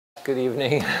Good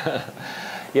evening.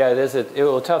 Yeah, it is a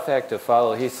tough act to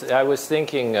follow. I was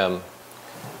thinking about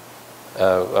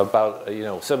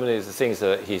some of these things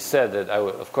that he said that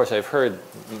of course I've heard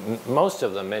most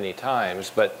of them many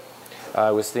times, but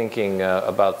I was thinking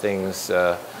about things.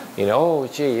 Oh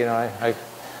gee, I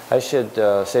should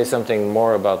say something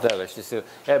more about that. I should say,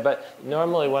 yeah, but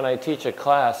normally when I teach a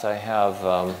class, I have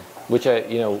which I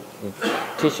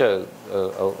teach a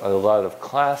lot of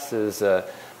classes.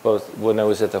 Both when I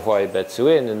was at the Hawaii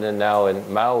Betsuin and then now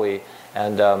in Maui,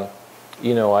 and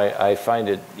I find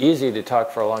it easy to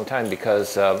talk for a long time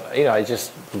because I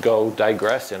just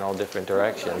digress in all different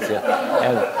directions,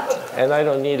 yeah. and I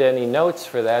don't need any notes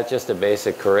for that. Just a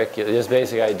basic curriculum, just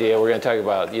basic idea. We're going to talk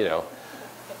about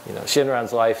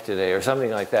Shinran's life today or something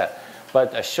like that.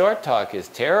 But a short talk is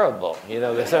terrible.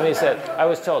 Somebody said, I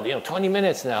was told 20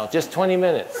 minutes now, just 20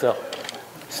 minutes.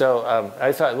 So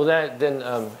I thought, well, and then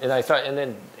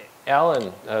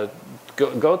Alan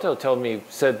Goto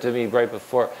said to me right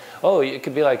before, oh, it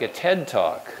could be like a TED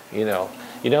talk,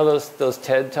 those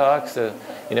TED talks,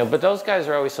 but those guys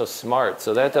are always so smart,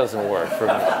 so that doesn't work for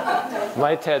me.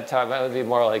 My TED talk, that would be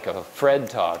more like a Fred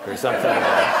talk or something like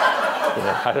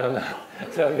that. I don't know.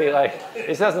 So it'd be like,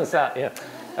 it doesn't sound,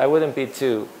 I wouldn't be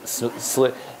too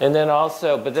slick. And then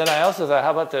also, but then I also thought,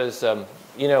 how about those, a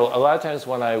lot of times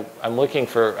when I'm looking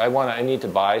for, I need to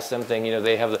buy something,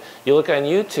 they have you look on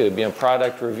YouTube,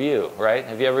 product review, right?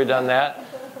 Have you ever done that?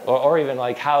 Or even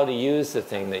like how to use the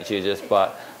thing that you just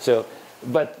bought. So,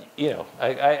 but, so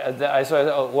I thought,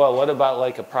 oh, well, what about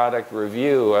like a product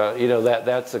review?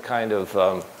 That's the kind of,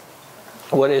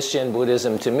 what is Shin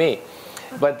Buddhism to me?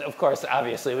 But of course,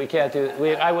 obviously,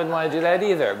 I wouldn't want to do that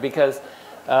either because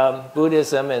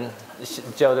Buddhism and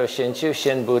Jodo Shinshu,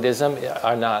 Shin Buddhism,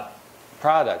 are not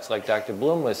products, like Dr.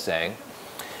 Bloom was saying.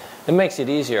 It makes it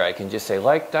easier. I can just say,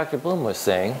 like Dr. Bloom was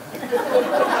saying,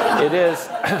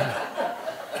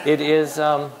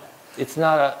 it's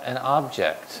not an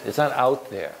object. It's not out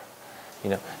there.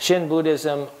 Shin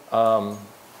Buddhism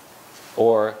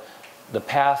or the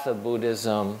path of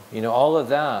Buddhism, all of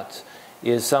that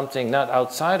is something not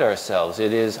outside ourselves.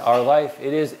 It is our life.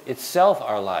 It is itself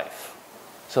our life.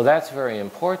 So that's very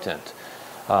important.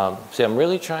 See, I'm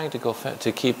really trying to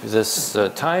to keep this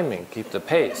timing, keep the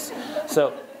pace.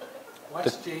 So,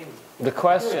 the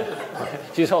question,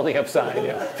 she's holding up sign,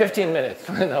 15 minutes,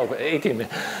 no, but 18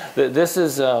 minutes. This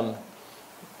is, and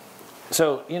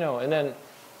then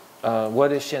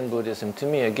what is Shin Buddhism to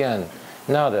me? Again,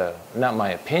 not my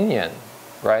opinion,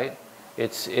 right?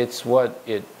 It's what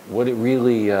it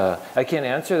really, I can't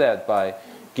answer that by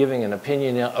giving an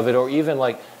opinion of it, or even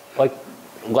like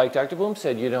Dr. Bloom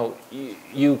said,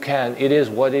 you can, it is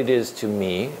what it is to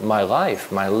me, my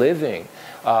life, my living.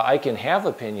 I can have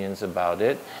opinions about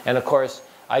it. And of course,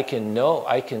 I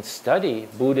can study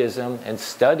Buddhism and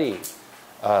study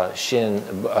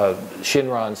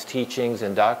Shinran's teachings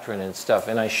and doctrine and stuff.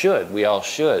 And we all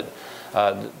should,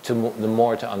 the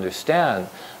more to understand,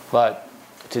 but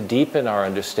to deepen our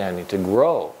understanding, to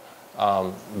grow.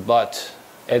 But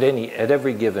at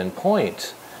every given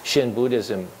point, Shin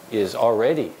Buddhism is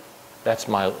already, that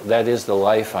is the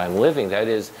life I'm living. That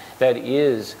is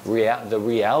the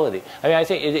reality. I mean, I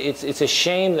think it's a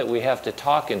shame that we have to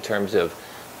talk in terms of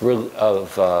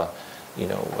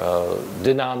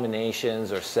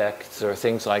denominations or sects or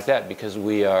things like that, because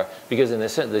in a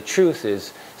sense the truth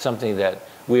is something that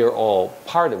we are all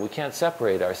part of. We can't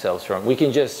separate ourselves from. We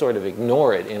can just sort of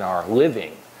ignore it in our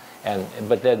living,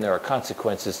 but then there are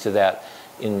consequences to that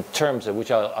in terms of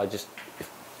which I'll just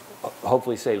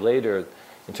hopefully say later,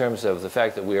 in terms of the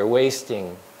fact that we are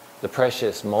wasting the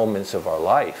precious moments of our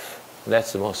life.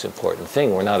 That's the most important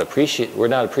thing. We're not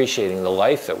appreciating the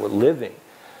life that we're living.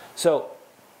 So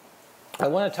I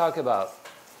want to talk about,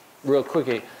 real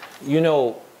quickly,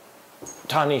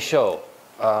 Tani Sho,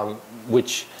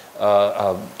 which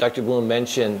Dr. Bloom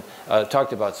mentioned,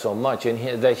 talked about so much,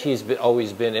 and that he's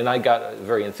always been, and I got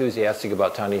very enthusiastic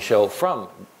about Tani Sho from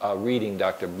reading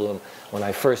Dr. Bloom when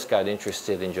I first got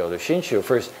interested in Jodo Shinshu,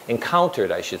 first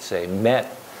encountered, I should say, met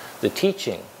the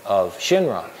teaching of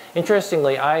Shinran.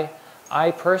 Interestingly, I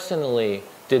personally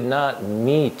did not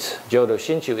meet Jodo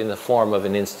Shinshu in the form of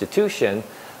an institution,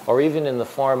 or even in the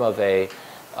form of a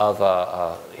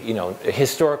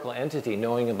historical entity,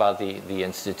 knowing about the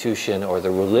institution or the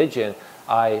religion.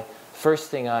 First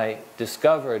thing I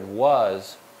discovered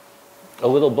was a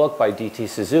little book by D.T.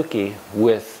 Suzuki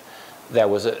that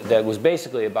was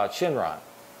basically about Shinran.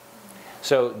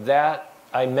 So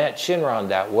I met Shinran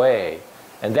that way,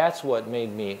 and that's what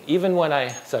made me, even when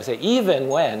I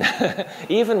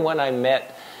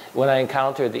met when I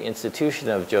encountered the institution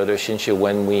of Jodo Shinshu,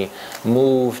 when we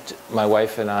moved, my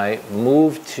wife and I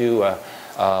moved to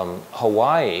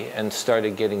Hawaii and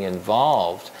started getting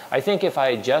involved, I think if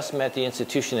I had just met the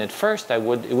institution at first, it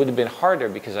would have been harder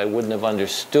because I wouldn't have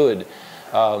understood,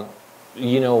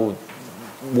 you know,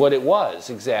 what it was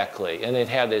exactly. And it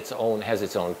had its own, has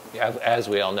its own, as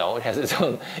we all know, it has its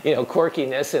own, you know,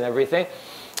 quirkiness and everything.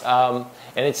 And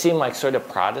it seemed like sort of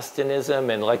Protestantism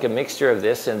and like a mixture of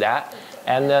this and that.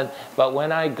 And then, but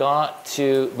when I got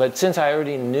to, but since I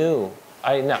already knew,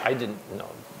 I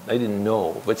didn't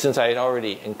know, but since I had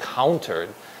already encountered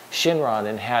Shinran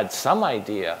and had some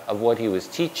idea of what he was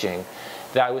teaching,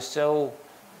 that I was so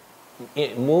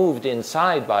moved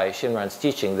inside by Shinran's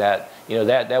teaching that, you know,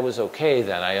 that was okay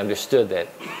then. I understood that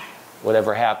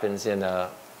whatever happens in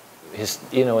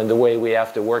you know, in the way we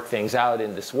have to work things out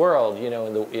in this world, you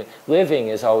know, living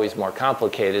is always more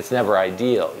complicated. It's never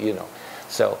ideal, you know.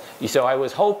 So I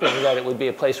was hoping that it would be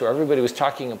a place where everybody was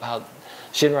talking about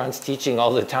Shinran's teaching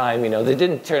all the time. You know, they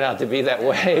didn't turn out to be that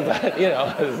way, but you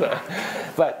know,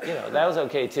 but you know, that was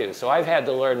okay too. So I've had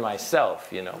to learn myself,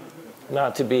 you know,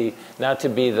 not to be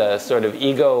the sort of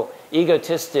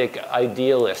egotistic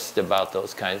idealist about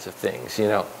those kinds of things, you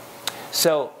know.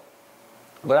 So,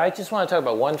 but I just want to talk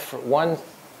about one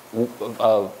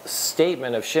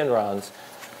statement of Shinran's.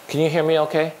 Can you hear me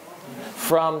okay?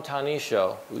 From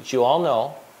Tanisho, which you all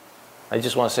know. I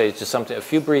just want to say just a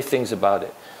few brief things about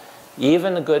it.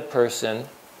 Even a good person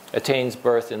attains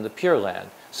birth in the Pure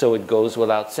Land, so it goes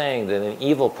without saying that an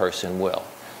evil person will.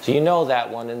 So you know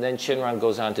that one, and then Shinran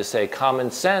goes on to say,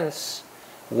 common sense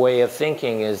way of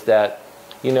thinking is that,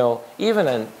 you know, even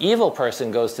an evil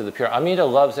person goes to the pure. Amida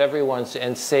loves everyone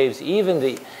and saves even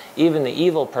the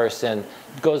evil person.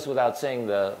 Goes without saying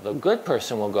the good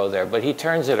person will go there, but he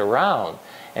turns it around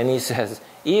and he says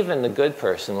even the good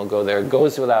person will go there. It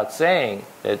goes without saying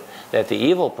that the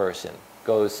evil person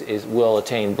will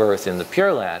attain birth in the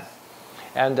Pure Land.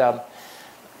 And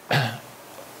I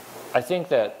think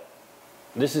that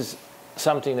this is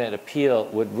something that appeal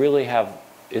would really have,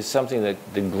 is something that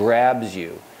grabs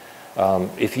you.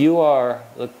 If you are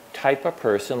the type of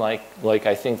person like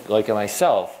I think like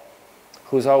myself,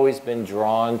 who's always been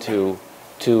drawn to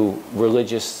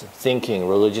religious thinking,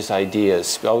 religious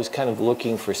ideas, always kind of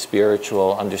looking for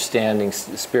spiritual understanding,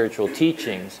 spiritual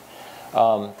teachings,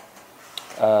 and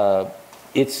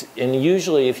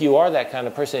usually if you are that kind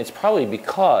of person, it's probably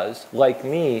because, like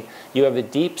me, you have a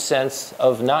deep sense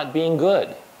of not being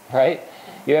good, right?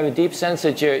 You have a deep sense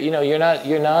that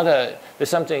there's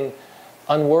something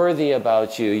unworthy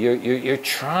about you. You're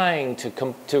trying to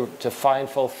find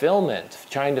fulfillment,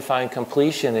 trying to find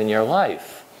completion in your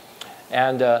life.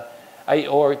 And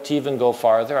or to even go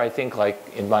farther, I think like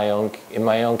in my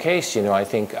own case, you know, I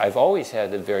think I've always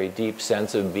had a very deep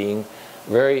sense of being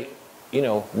very, you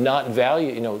know, not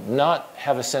value, you know, not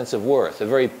have a sense of worth, a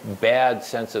very bad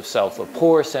sense of self, a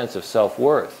poor sense of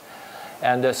self-worth.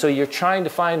 And so you're trying to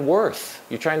find worth.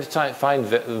 You're trying to find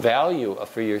value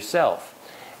for yourself.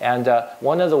 And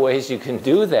one of the ways you can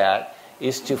do that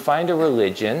is to find a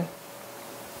religion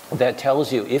that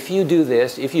tells you, if you do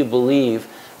this, if you believe,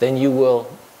 then you will,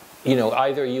 you know,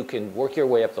 either you can work your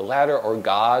way up the ladder, or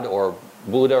God or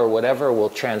Buddha or whatever will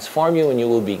transform you and you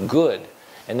will be good.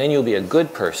 And then you'll be a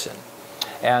good person.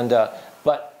 And,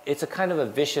 but it's a kind of a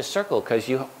vicious circle, because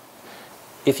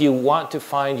if you want to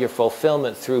find your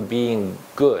fulfillment through being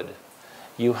good,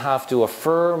 you have to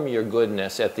affirm your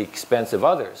goodness at the expense of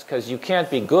others, because you can't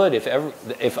be good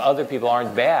if other people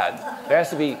aren't bad. You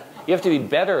have to be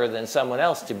better than someone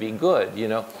else to be good, you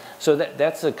know. So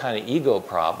that's a kind of ego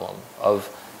problem of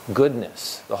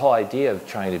goodness, the whole idea of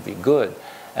trying to be good.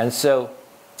 And so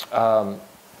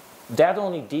that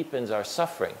only deepens our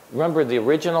suffering. Remember, the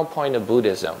original point of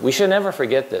Buddhism, we should never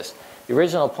forget this. The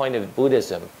original point of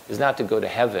Buddhism is not to go to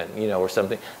heaven, you know, or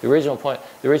something. The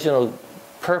original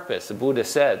purpose, the Buddha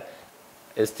said,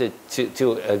 is to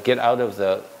get out of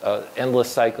the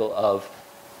endless cycle of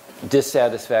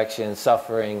dissatisfaction,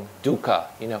 suffering, dukkha,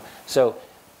 you know. So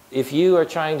if you are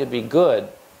trying to be good,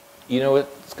 you know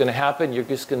what's going to happen? You're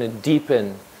just going to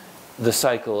deepen the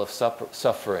cycle of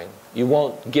suffering. You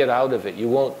won't get out of it. You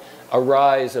won't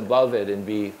arise above it and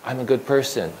be, I'm a good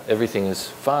person, everything is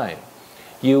fine.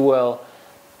 You will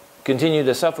continue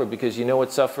to suffer, because you know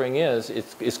what suffering is.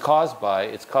 It's caused by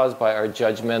our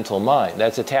judgmental mind.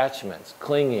 That's attachments,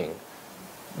 clinging,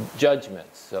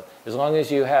 judgments. So as long as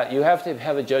you have to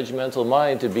have a judgmental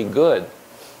mind to be good.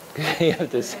 You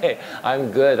have to say,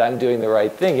 I'm good, I'm doing the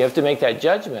right thing. You have to make that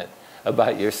judgment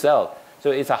about yourself.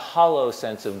 So it's a hollow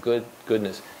sense of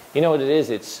goodness. You know what it is?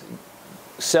 It's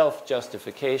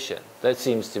self-justification. That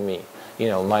seems to me. you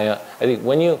know, I think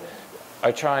when you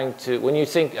are trying to, when you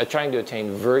think, are trying to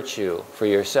attain virtue for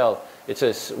yourself, it's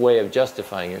a way of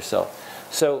justifying yourself.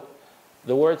 So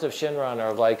the words of Shinran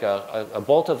are like a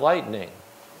bolt of lightning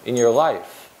in your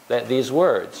life, that these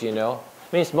words, you know.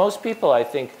 I mean, most people, I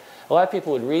think, a lot of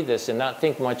people would read this and not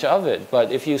think much of it,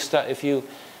 but if you stop and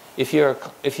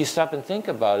think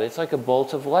about it, it's like a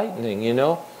bolt of lightning, you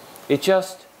know. It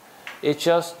just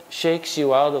shakes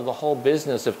you out of the whole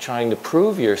business of trying to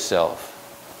prove yourself,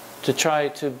 to try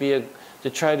to be a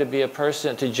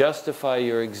person, to justify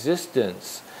your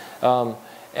existence, and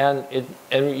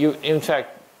you, in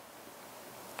fact,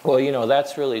 well, you know,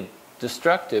 that's really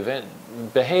destructive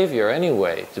behavior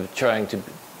anyway, to trying to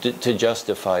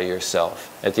justify yourself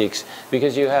at the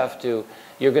because you're going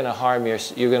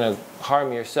to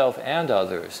harm yourself and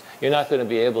others. You're not going to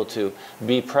be able to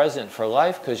be present for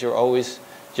life because you're always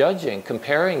judging,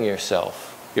 comparing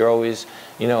yourself. You're always,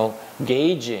 you know,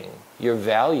 gauging your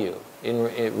value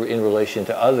in relation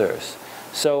to others.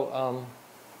 So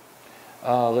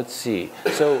let's see.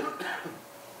 So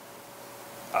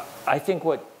I think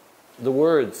what the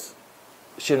words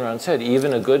Shinran said,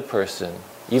 even a good person,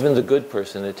 even the good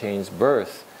person attains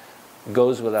birth,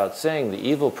 goes without saying, the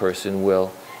evil person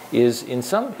will, is in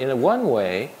one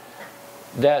way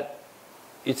that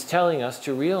it's telling us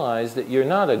to realize that you're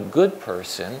not a good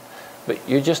person, but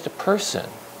you're just a person.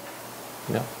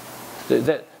 You know,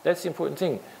 that's the important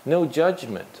thing. No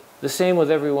judgment. The same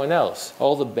with everyone else.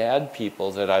 All the bad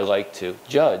people that I like to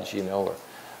judge, you know, or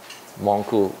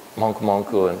monku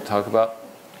and talk about,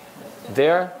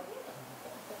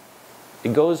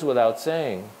 it goes without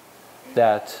saying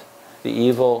that the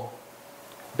evil,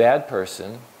 bad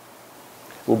person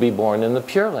will be born in the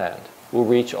Pure Land, will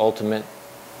reach ultimate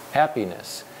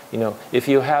happiness. You know, if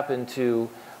you happen to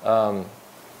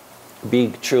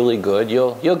be truly good,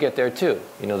 you'll get there too.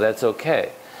 You know, that's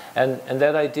okay. And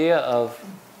that idea of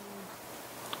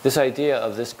this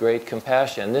great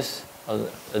compassion, this a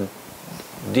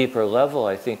deeper level,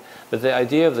 I think, but the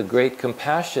idea of the great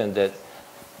compassion that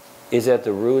is at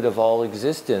the root of all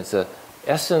existence, the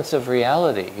essence of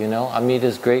reality, you know,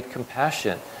 Amida's great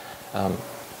compassion.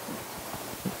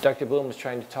 Dr. Bloom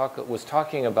was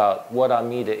talking about what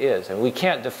Amida is, and we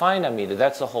can't define Amida.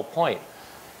 That's the whole point.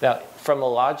 Now, from a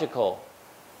logical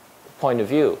point of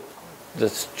view,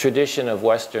 this tradition of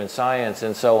Western science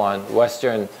and so on,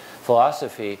 Western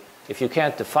philosophy, if you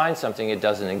can't define something, it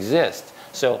doesn't exist.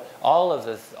 So all of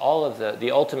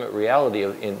the ultimate reality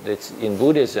that's in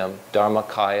Buddhism,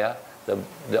 Dharmakaya,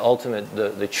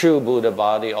 the true Buddha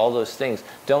body, all those things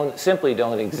simply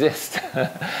don't exist,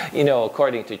 you know,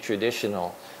 according to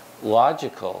traditional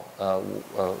logical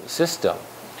system.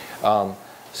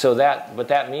 But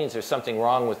that means there's something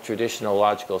wrong with traditional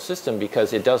logical system,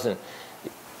 because it doesn't.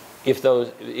 If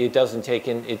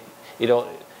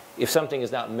something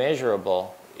is not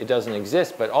measurable, it doesn't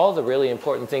exist. But all the really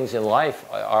important things in life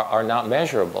are not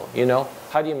measurable. You know,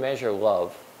 how do you measure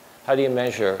love? How do you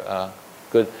measure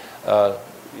good? What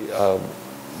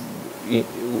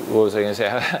was I going to say?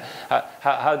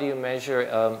 How do you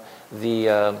measure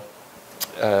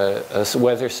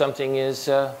whether something is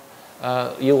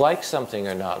you like something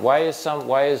or not? Why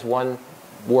is one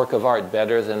work of art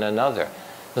better than another?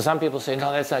 So some people say,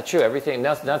 no, that's not true.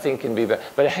 Nothing can be better.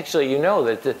 But actually, you know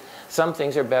that some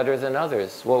things are better than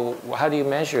others. Well, how do you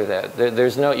measure that?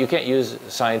 You can't use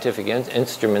scientific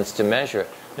instruments to measure.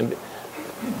 And,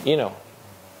 you know,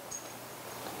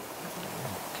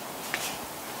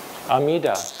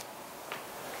 Amida.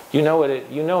 You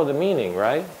know the meaning,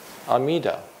 right?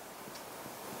 Amida.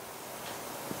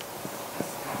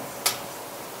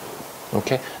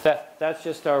 Okay, that's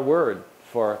just our word.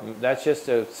 That's just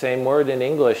the same word in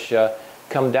English,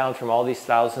 come down from all these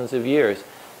thousands of years.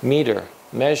 Meter,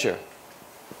 measure.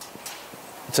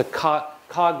 It's a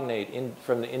cognate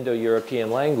from the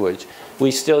Indo-European language.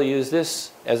 We still use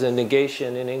this as a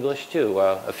negation in English too.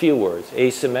 A few words: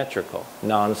 asymmetrical,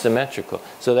 non-symmetrical.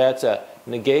 So that's a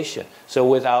negation. So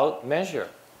without measure.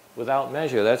 Without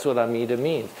measure. That's what Amida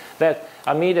means. That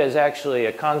Amida is actually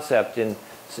a concept in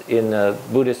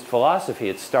Buddhist philosophy.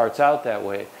 It starts out that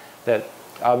way. That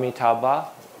Amitabha,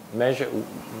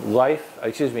 light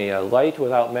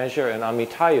without measure, and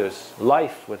Amitayus,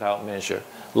 life without measure,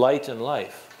 light and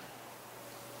life.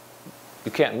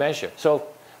 You can't measure. So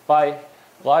by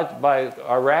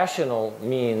our rational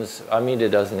means, Amida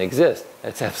doesn't exist.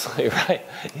 That's absolutely right.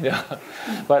 You know,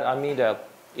 but Amida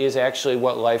is actually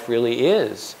what life really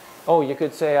is. Oh, you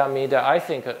could say Amida. I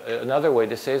think another way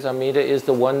to say is Amida is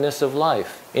the oneness of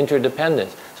life,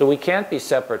 interdependence. So we can't be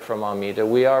separate from Amida.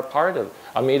 We are part of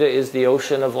Amida is the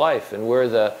ocean of life, and we're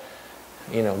the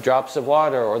you know, drops of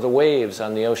water or the waves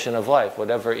on the ocean of life,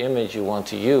 whatever image you want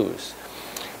to use.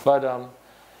 But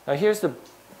now here's the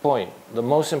point, the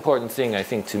most important thing I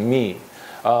think to me.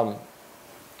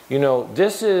 You know,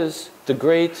 this is the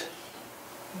great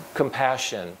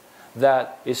compassion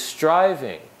that is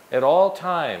striving at all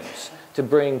times to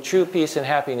bring true peace and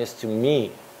happiness to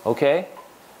me, okay?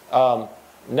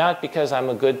 Not because I'm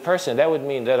a good person. That would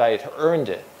mean that I had earned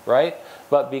it, right?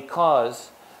 But because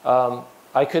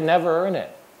I could never earn it.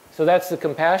 So that's the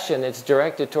compassion. It's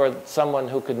directed toward someone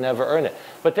who could never earn it.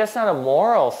 But that's not a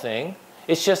moral thing.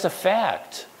 It's just a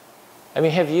fact. I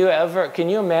mean, have you ever, can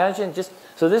you imagine just,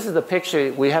 so this is the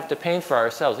picture we have to paint for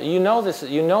ourselves. You know this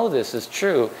is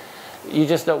true. We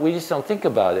just don't think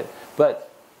about it. But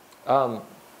how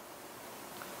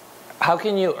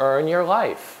can you earn your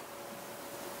life?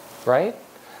 Right?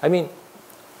 I mean,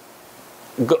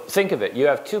 think of it. You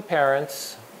have 2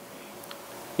 parents,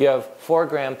 you have 4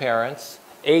 grandparents,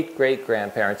 8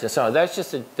 great-grandparents, and so on. That's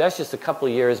just a couple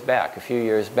of years back, a few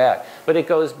years back. But it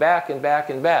goes back and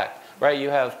back and back, right? You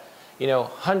have, you know,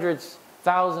 hundreds,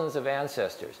 thousands of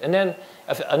ancestors. And then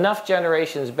enough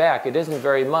generations back, it isn't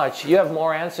very much, you have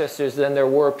more ancestors than there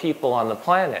were people on the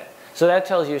planet. So that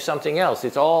tells you something else.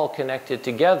 It's all connected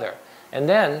together. And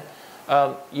then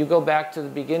you go back to the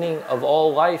beginning of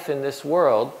all life in this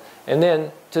world, and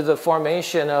then to the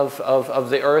formation of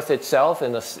the Earth itself,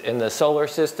 in the solar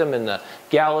system, and the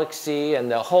galaxy, and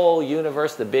the whole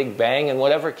universe, the Big Bang, and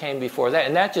whatever came before that.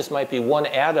 And that just might be one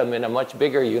atom in a much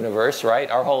bigger universe, right?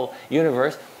 Our whole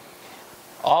universe.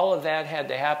 All of that had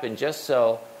to happen just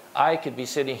so I could be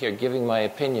sitting here giving my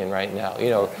opinion right now, you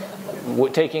know,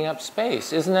 taking up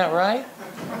space. Isn't that right?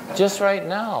 Just right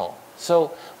now.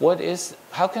 So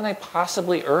how can I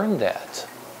possibly earn that?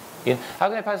 You know, how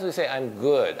can I possibly say I'm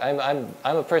good? I'm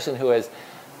a person who has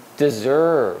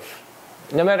deserve.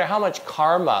 No matter how much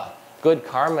karma, good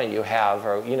karma you have,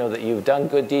 or you know that you've done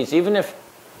good deeds, even if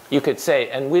you could say,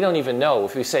 and we don't even know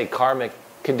if we say karmic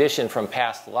condition from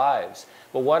past lives.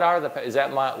 But what are is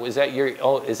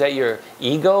that your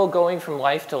ego going from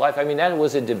life to life? I mean, that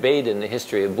was a debate in the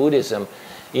history of Buddhism.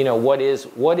 You know, what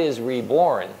is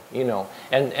reborn? You know,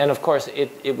 and of course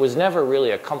it was never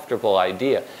really a comfortable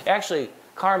idea. Actually,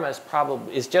 karma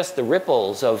is just the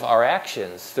ripples of our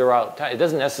actions throughout time. It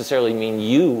doesn't necessarily mean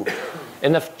you.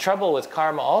 And the trouble with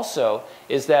karma also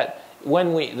is that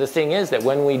when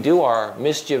we do our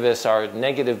mischievous, our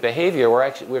negative behavior,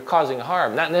 we're causing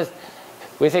harm.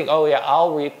 We think, oh yeah,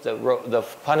 I'll reap the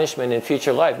punishment in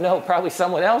future life. No, probably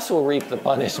someone else will reap the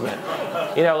punishment.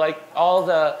 You know, like all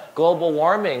the global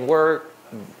warming,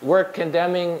 we're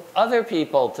condemning other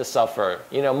people to suffer,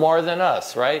 you know, more than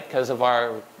us, right? Because of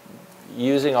our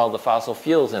using all the fossil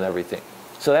fuels and everything.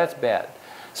 So that's bad.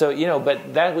 So, you know,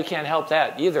 but that we can't help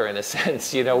that either in a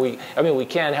sense. You know, we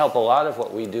can help a lot of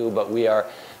what we do, but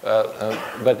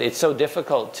but it's so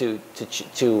difficult to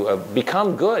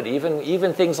become good.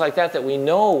 Even things like that we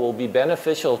know will be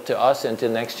beneficial to us and to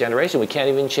the next generation. We can't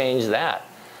even change that.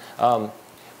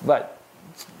 But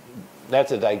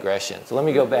that's a digression. So let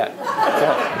me go back.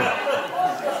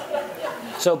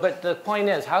 But the point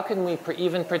is, how can we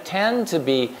even pretend to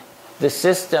be the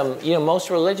system? You know, most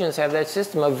religions have that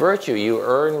system of virtue. You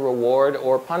earn reward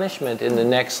or punishment in the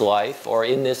next life, or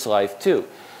in this life too.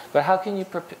 But how can you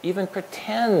even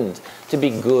pretend to be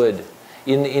good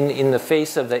in the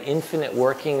face of the infinite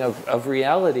working of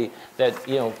reality that,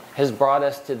 you know, has brought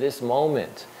us to this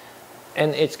moment?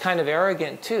 And it's kind of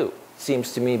arrogant too, it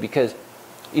seems to me, because,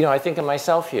 you know, I think of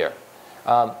myself here.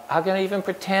 How can I even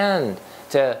pretend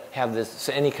to have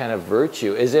any kind of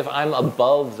virtue as if I'm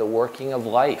above the working of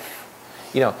life?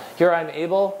 You know, here I'm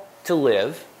able to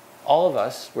live. All of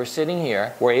us, we're sitting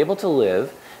here, we're able to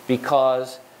live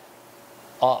because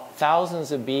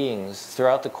thousands of beings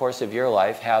throughout the course of your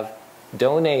life have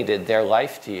donated their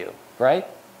life to you, right?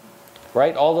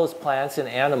 Right? All those plants and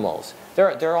animals,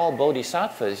 they're all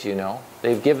bodhisattvas, you know.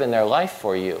 They've given their life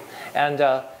for you. And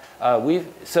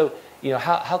so, you know,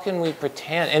 how can we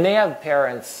pretend? And they have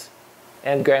parents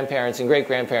and grandparents and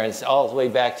great-grandparents all the way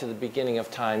back to the beginning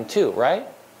of time too, right?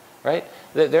 Right?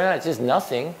 They're not just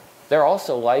nothing. They're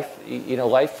also life, you know,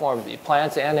 life form,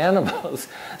 plants and animals.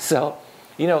 So,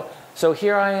 you know, so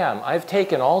here I am. I've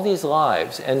taken all these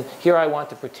lives, and here I want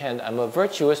to pretend I'm a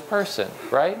virtuous person,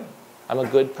 right? I'm a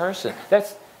good person.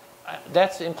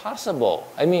 That's impossible.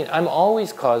 I mean, I'm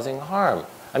always causing harm.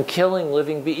 I'm killing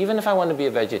living beings, even if I want to be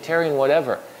a vegetarian,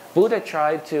 whatever. Buddha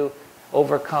tried to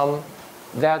overcome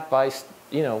that by,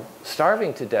 you know,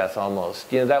 starving to death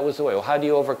almost. You know, that was the way. Well, how do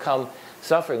you overcome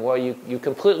suffering. Well, you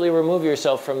completely remove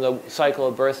yourself from the cycle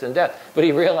of birth and death. But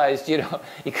he realized, you know,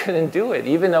 he couldn't do it.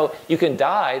 Even though you can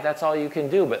die, that's all you can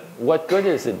do. But what good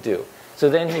does it do? So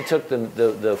then he took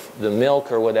the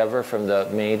milk or whatever from the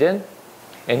maiden,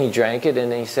 and he drank it,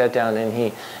 and he sat down, and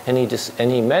he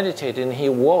meditated, and he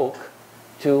woke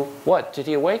to what did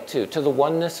he awake to? To the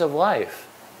oneness of life.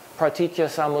 Pratitya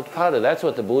samutpada. That's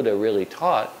what the Buddha really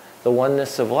taught, the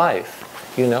oneness of life.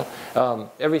 You know,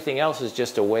 everything else is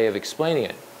just a way of explaining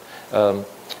it.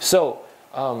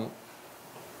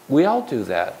 We all do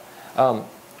that.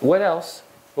 What else?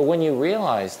 But when you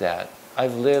realize that, I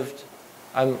live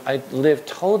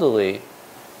totally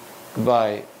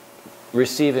by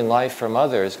receiving life from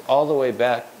others all the way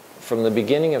back from the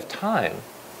beginning of time.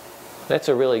 That's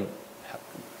a really,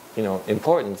 you know,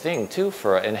 important thing too,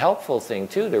 and helpful thing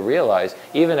too, to realize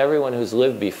even everyone who's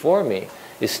lived before me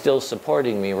is still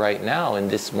supporting me right now in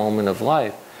this moment of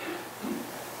life.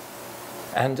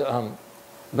 And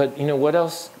but you know, what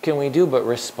else can we do but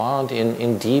respond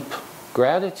in deep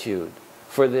gratitude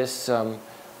for this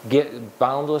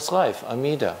boundless life,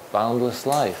 Amida, boundless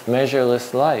life,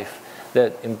 measureless life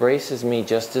that embraces me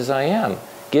just as I am,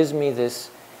 gives me the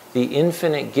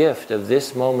infinite gift of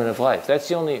this moment of life. That's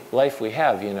the only life we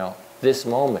have, you know, this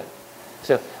moment.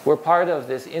 So we're part of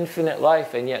this infinite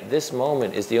life, and yet this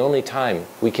moment is the only time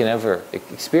we can ever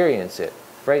experience it.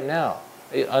 Right now,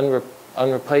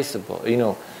 unreplaceable, you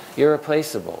know,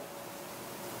 irreplaceable.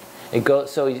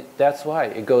 So that's why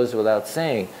it goes without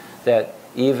saying that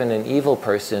even an evil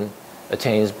person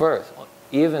attains birth.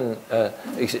 It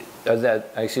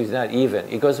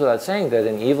goes without saying that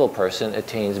an evil person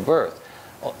attains birth.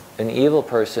 An evil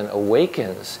person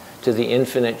awakens to the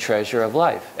infinite treasure of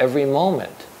life every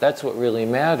moment. That's what really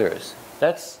matters.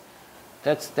 That's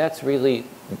really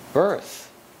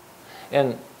birth.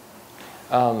 And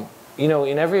you know,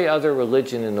 in every other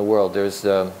religion in the world, there's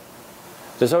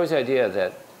always the idea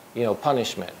that, you know,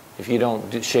 punishment if you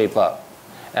don't shape up.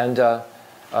 And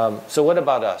so what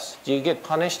about us? Do you get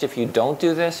punished if you don't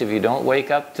do this? If you don't wake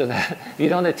up to that? If you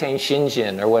don't attain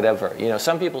Shinjin or whatever? You know,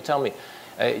 some people tell me,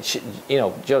 you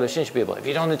know, Jodo Shinshu people, if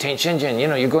you don't attain Shinjin, you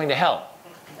know, you're going to hell,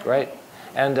 right?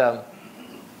 And I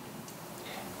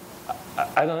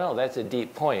don't know, that's a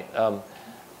deep point.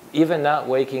 Even not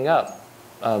waking up,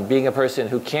 being a person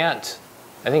who can't,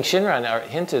 I think Shinran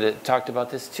hinted at, talked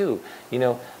about this too. You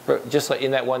know, just like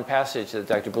in that one passage that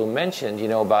Dr. Bloom mentioned, you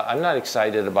know, about I'm not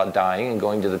excited about dying and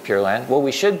going to the Pure Land. Well,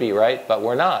 we should be, right? But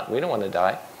we're not. We don't want to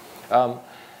die.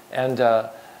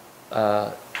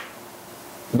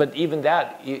 But even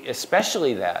that,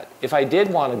 especially that, if I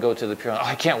did want to go to the Pure Land, oh,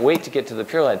 I can't wait to get to the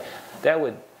Pure Land, that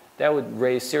would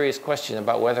raise serious question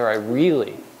about whether I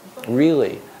really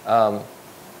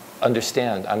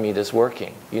understand Amida's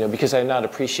working, you know, because I'm not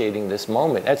appreciating this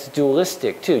moment. That's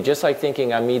dualistic too, just like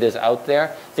thinking Amida's out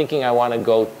there, thinking I want to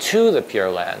go to the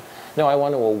Pure Land. No, I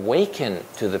want to awaken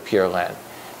to the Pure Land.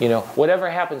 You know, whatever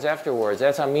happens afterwards,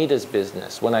 that's Amida's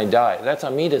business. When I die, that's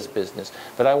Amida's business.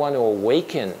 But I want to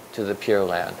awaken to the Pure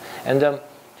Land. And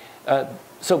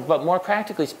but more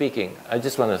practically speaking, I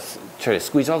just want to try to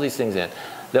squeeze all these things in.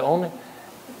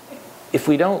 If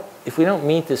we don't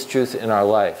meet this truth in our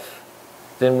life,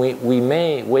 then we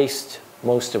may waste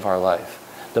most of our life.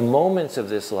 The moments of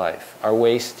this life are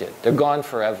wasted. They're gone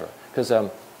forever. Because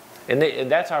and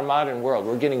that's our modern world.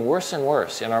 We're getting worse and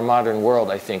worse in our modern world,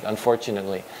 I think,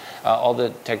 unfortunately. All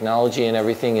the technology and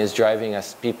everything is driving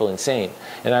us people insane.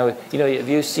 And you know, have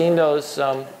you seen those?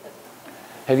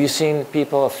 Have you seen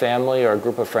people, a family or a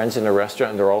group of friends in a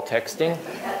restaurant, and they're all texting?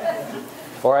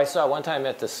 Or I saw one time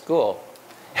at the school,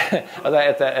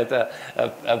 at the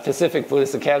Pacific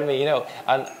Buddhist Academy, you know,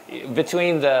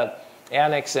 between the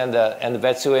annex and the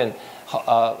Betsuin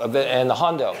and the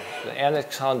Hondo, the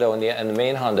annex Hondo and the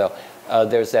main Hondo,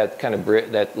 there's that kind of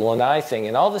that lanai thing,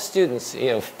 and all the students, you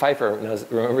know, Piper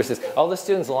remembers this. All the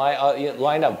students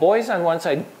line up, boys on one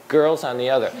side, girls on the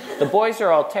other. The boys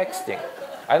are all texting.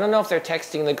 I don't know if they're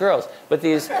texting the girls, but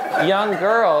these young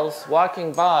girls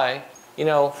walking by, you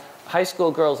know, high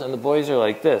school girls, and the boys are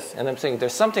like this, and I'm saying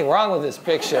there's something wrong with this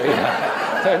picture. You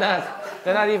know?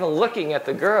 They're not even looking at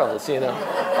the girls, you know.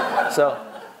 So,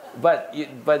 but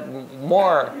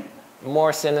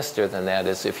more sinister than that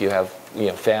is if you have, you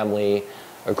know, family,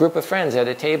 a group of friends at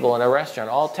a table in a restaurant,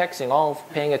 all texting, all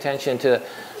paying attention to.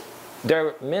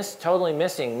 They're totally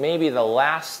missing maybe the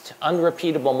last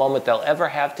unrepeatable moment they'll ever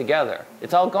have together.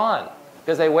 It's all gone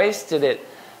because they wasted it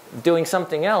doing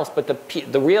something else. But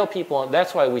the real people,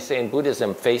 that's why we say in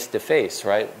Buddhism, face to face,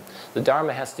 right? The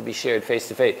Dharma has to be shared face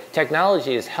to face.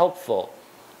 Technology is helpful,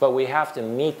 but we have to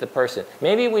meet the person.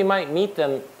 Maybe we might meet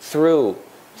them through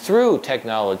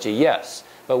technology, yes.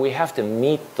 but we have to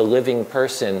meet the living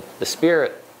person, the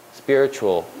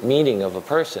spiritual meeting of a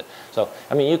person. So,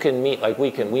 I mean, you can meet, like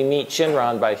we meet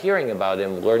Shinran by hearing about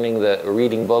him,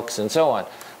 reading books and so on.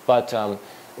 But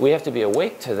we have to be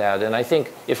awake to that. And I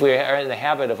think if we are in the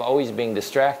habit of always being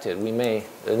distracted, we may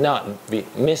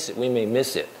miss it. We may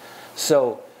miss it.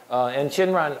 So, and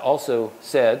Shinran also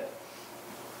said,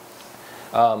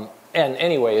 and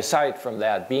anyway, aside from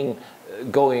that,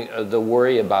 the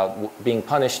worry about being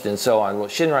punished and so on, what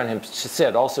Shinran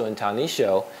said also in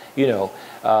Tanisho, you know,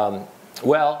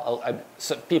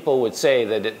 people would say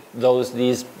that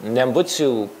these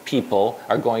Nembutsu people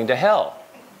are going to hell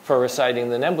for reciting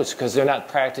the Nembutsu because they're not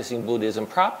practicing Buddhism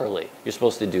properly. You're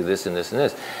supposed to do this and this and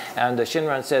this. And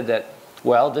Shinran said that,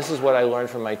 well, this is what I learned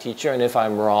from my teacher, and if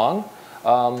I'm wrong,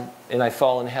 and I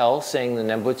fall in hell saying the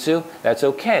Nembutsu, that's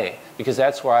okay, because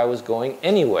that's where I was going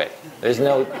anyway. There's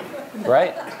no,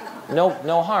 right?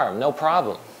 No harm, no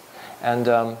problem.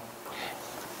 And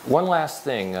one last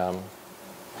thing.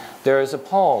 There is a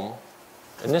poem,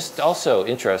 and this also,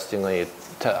 interestingly,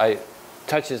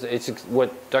 touches, it's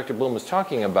what Dr. Bloom was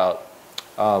talking about.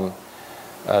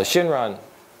 Shinran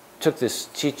took this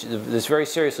very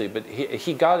seriously, but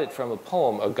he got it from a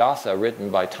poem, a gatha written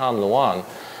by Tam Luan.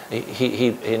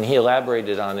 He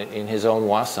elaborated on it in his own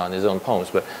wasan, his own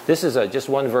poems. But this is just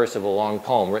one verse of a long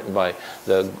poem written by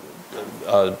the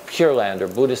Pure Land or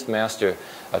Buddhist master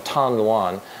Tam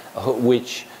Luan,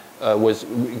 which was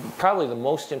probably the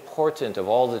most important of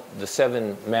all the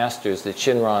 7 masters that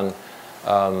Shinran,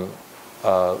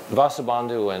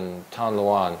 Vasubandhu and Tam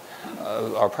Luan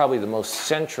are probably the most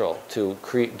central to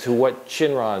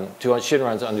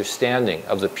Shinran's understanding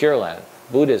of the Pure Land,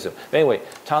 Buddhism. But anyway,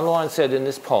 Tam Luan said in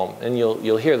this poem, and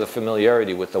you'll hear the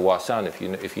familiarity with the wasan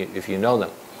if you know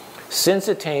them. Since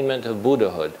attainment of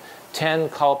Buddhahood, 10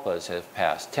 kalpas have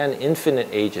passed, 10 infinite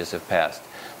ages have passed.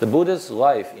 The Buddha's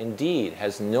life indeed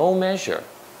has no measure.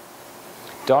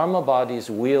 Dharma body's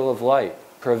wheel of light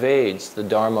pervades the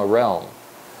Dharma realm,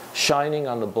 shining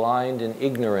on the blind and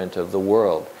ignorant of the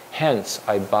world. Hence,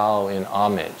 I bow in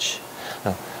homage.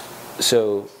 Now,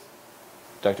 so,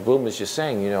 Dr. Bloom was just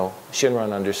saying, you know,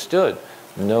 Shinran understood.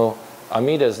 No,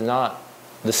 Amida is not,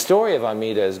 the story of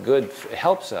Amida is good,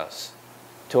 helps us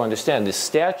to understand. The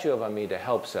statue of Amida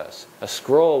helps us. A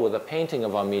scroll with a painting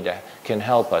of Amida can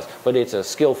help us, but it's a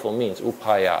skillful means,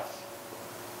 upaya.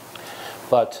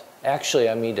 But actually,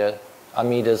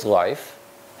 Amida's life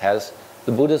has,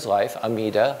 the Buddha's life,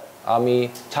 Amida,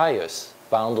 Amitayus,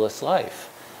 boundless life.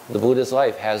 The Buddha's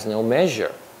life has no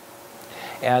measure.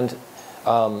 And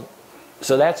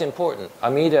so that's important.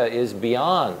 Amida is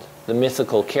beyond the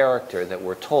mythical character that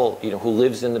we're told, you know, who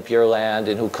lives in the Pure Land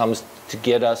and who comes to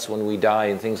get us when we die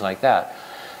and things like that.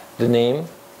 The name,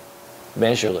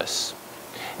 measureless.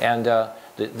 And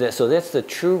so that's the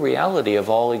true reality of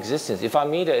all existence. If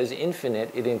Amida is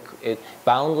infinite,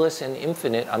 boundless and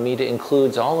infinite, Amida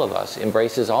includes all of us,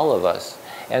 embraces all of us.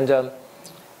 And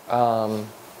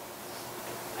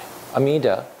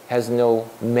Amida has no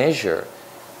measure.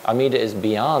 Amida is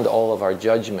beyond all of our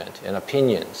judgment and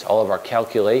opinions, all of our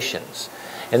calculations.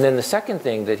 And then the second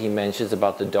thing that he mentions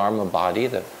about the Dharma body,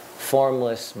 the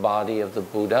formless body of the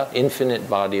Buddha, infinite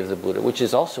body of the Buddha, which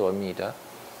is also Amida.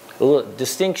 A little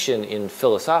distinction in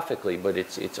philosophically, but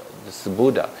it's the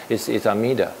Buddha. It's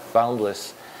Amida,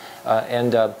 boundless.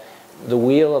 And the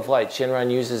wheel of light,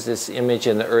 Shinran uses this image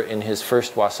in his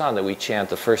first wasan that we chant,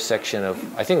 the first section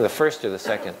of, I think the first or the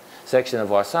second section of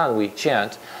wasan, we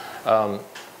chant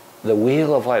the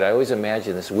wheel of light. I always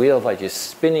imagine this wheel of light just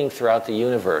spinning throughout the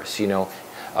universe, you know,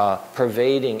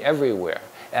 pervading everywhere.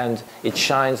 And it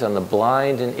shines on the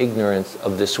blind and ignorance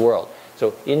of this world.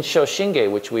 So in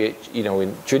Shoshinge, which we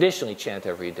traditionally chant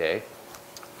every day,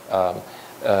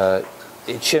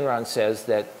 Shinran says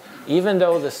that even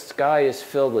though the sky is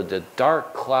filled with the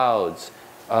dark clouds,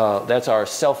 that's our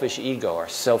selfish ego, our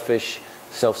selfish,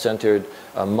 self-centered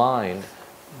mind,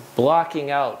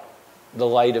 blocking out the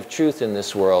light of truth in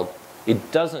this world,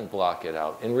 it doesn't block it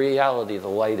out. In reality, the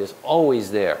light is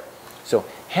always there. So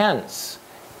hence,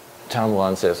 Tam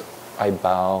Luan says, I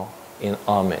bow in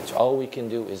homage. All we can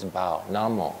do is bow.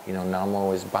 Namo. You know,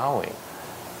 Namo is bowing,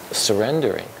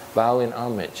 surrendering, bow in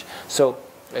homage. So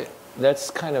that's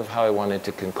kind of how I wanted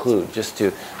to conclude, just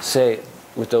to say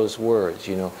with those words,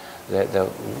 you know, that the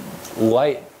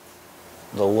light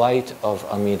of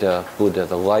Amida Buddha,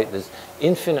 the light, this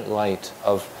infinite light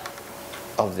of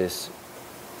this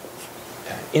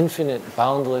infinite,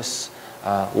 boundless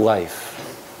life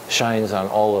shines on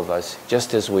all of us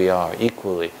just as we are,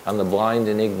 equally, on the blind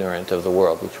and ignorant of the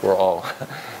world, which we're all,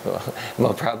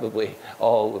 well, probably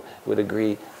all would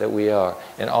agree that we are.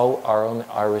 And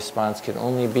our response can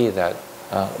only be that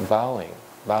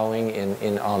bowing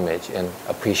in homage and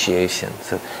appreciation.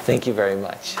 So thank you very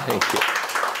much. Thank you.